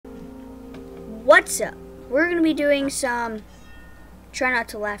What's up? We're gonna be doing some try not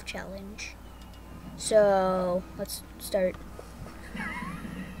to laugh challenge. So let's start.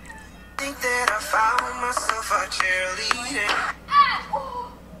 Think that I found myself a cheerleader.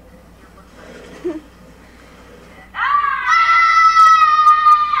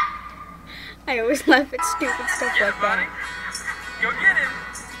 I always laugh at stupid stuff like that. Go get him.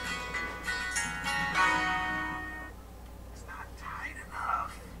 It's not tight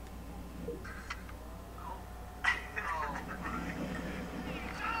enough.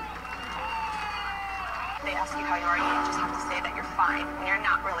 They ask you how you are, you just have to say that you're fine, and you're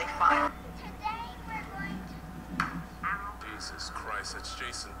not really fine. Today we're going to... Jesus Christ, it's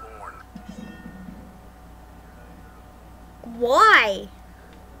Jason Bourne. Why?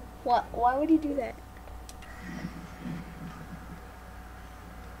 What? Why would he do that?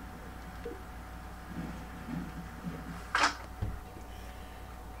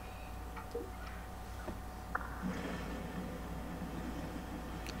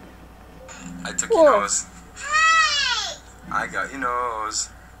 I took Whoa. your nose. Hey! I got your nose.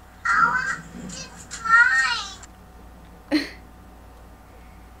 I want to fly!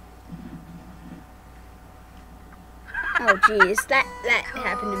 Oh jeez, that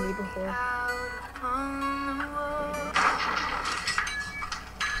happened to me before.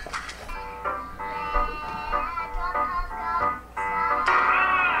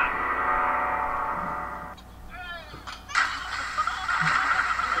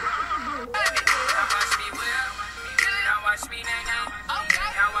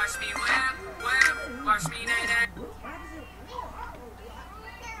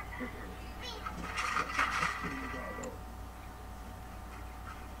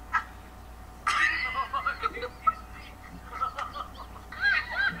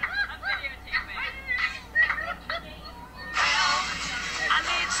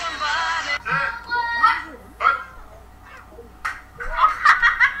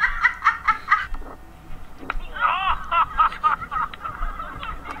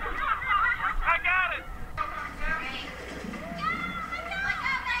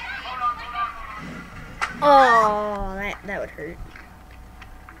 Oh, that would hurt.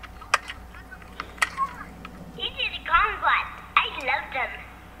 This is Conquest. I love them.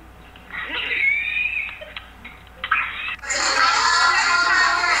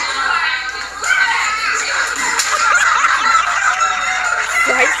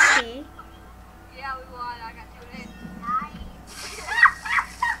 Feisty. Yeah, we won. I got 2 hits.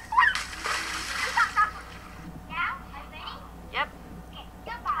 Now, are you ready? Yep. Okay,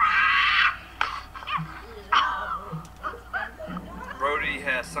 go. Brody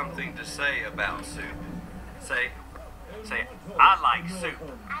has something to say about soup. Say, I like soup.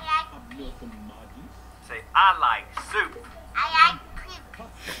 I like pig. Say, I like soup. I like pig.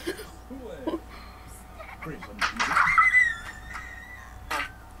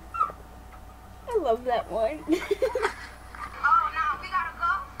 I love that one. Oh, no, we gotta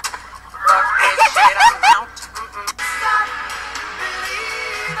go.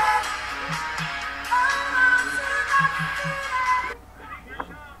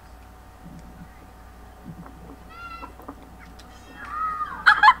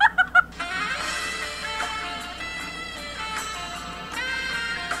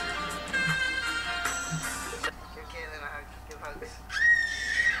 Give Caitlin a hug. Give hugs.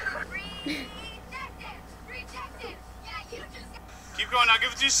 Keep going now.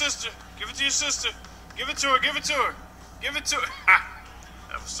 Give it to your sister. Give it to your sister. Give it to her. Give it to her. Give it to her. Ha!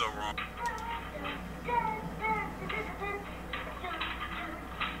 That was so wrong.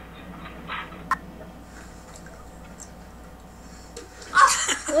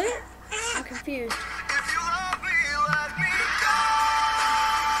 What? I'm confused. If you love me, let me go.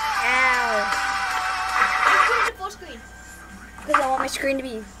 Ow. Put it in full screen. Because I want my screen to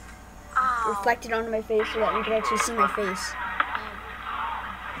be reflected onto my face so that we can actually see my face.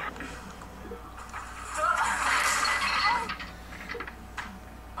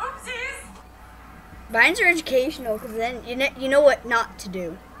 Vines are educational because then you know what not to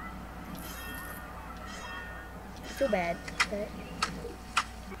do. I feel bad. But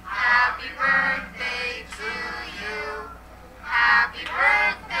Happy birthday to you. Happy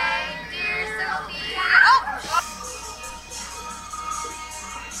birthday, dear Sophia. Oh!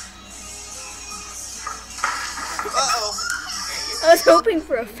 Uh-oh. I was hoping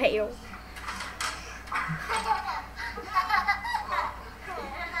for a fail.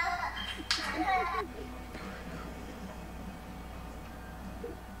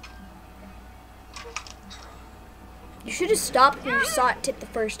 You should have stopped when you saw it tip the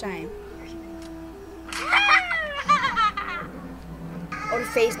first time. I would have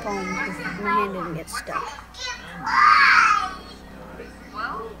face palmed because my hand didn't get stuck.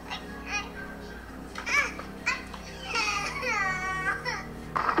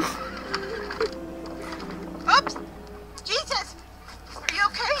 Oops! Jesus! Are you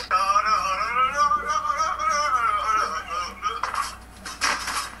okay?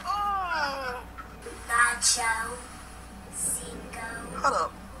 Nacho, Cinco. Hold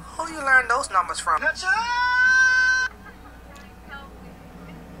up. Who you learn those numbers from? That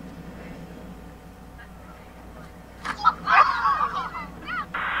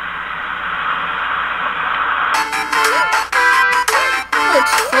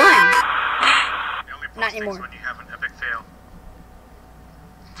looks fun. You only post Not things anymore. when you have an epic fail.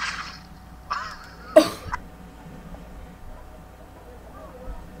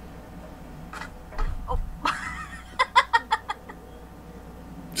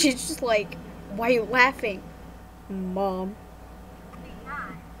 She's just like, why are you laughing, Mom?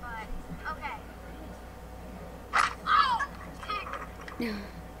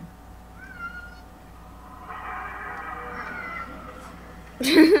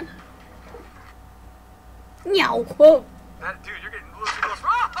 Meow. Whoa. That dude, you're getting a little too close.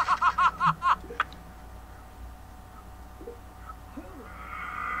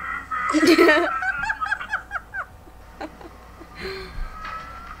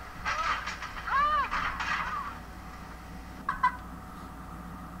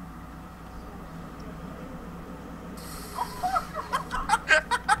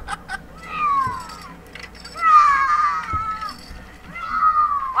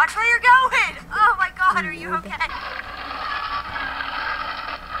 Watch where you're going! Oh my god, are you okay?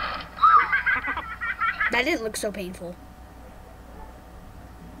 That didn't look so painful.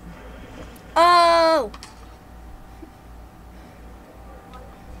 Oh!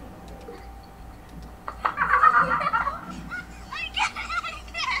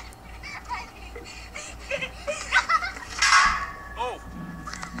 Oh!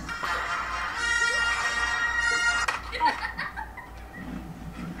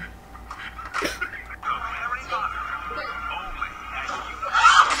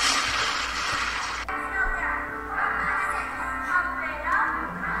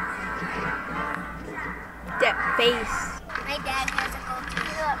 That face. My dad has a gold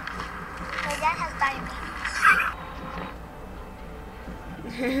tooth. Look, my dad has diabetes.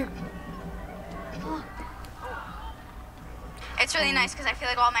 It's really nice because I feel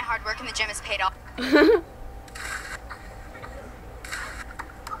like all my hard work in the gym has paid off. Here's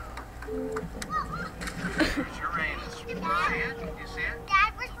your anus. See it? You see it?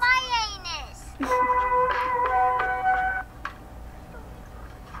 Dad, where's my anus?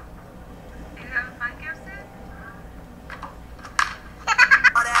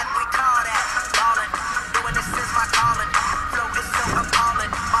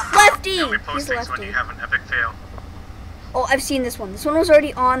 Lefty! You only He's post things when lefty. you have an epic fail. Oh, I've seen this one. This one was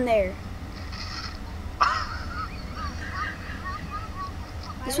already on there.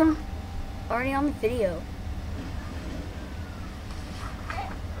 This one already on the video.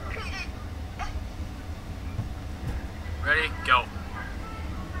 Ready? Go.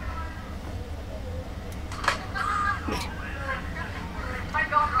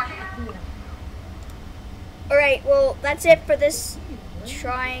 Alright, well, that's it for this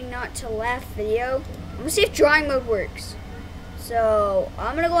trying not to laugh video. I'm gonna see if drawing mode works. So,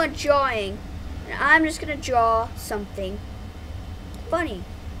 I'm gonna go on drawing, and I'm just gonna draw something funny.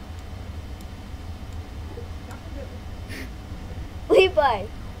 Levi,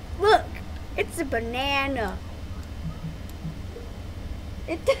 look, it's a banana.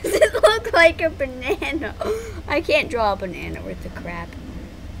 It doesn't look like a banana. I can't draw a banana worth of crap.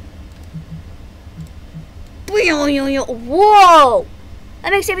 Whoa!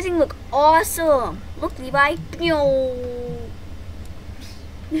 That makes everything look awesome. Look, Levi.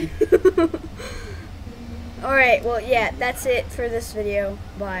 Alright, well, yeah, that's it for this video.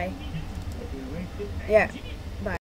 Bye. Yeah.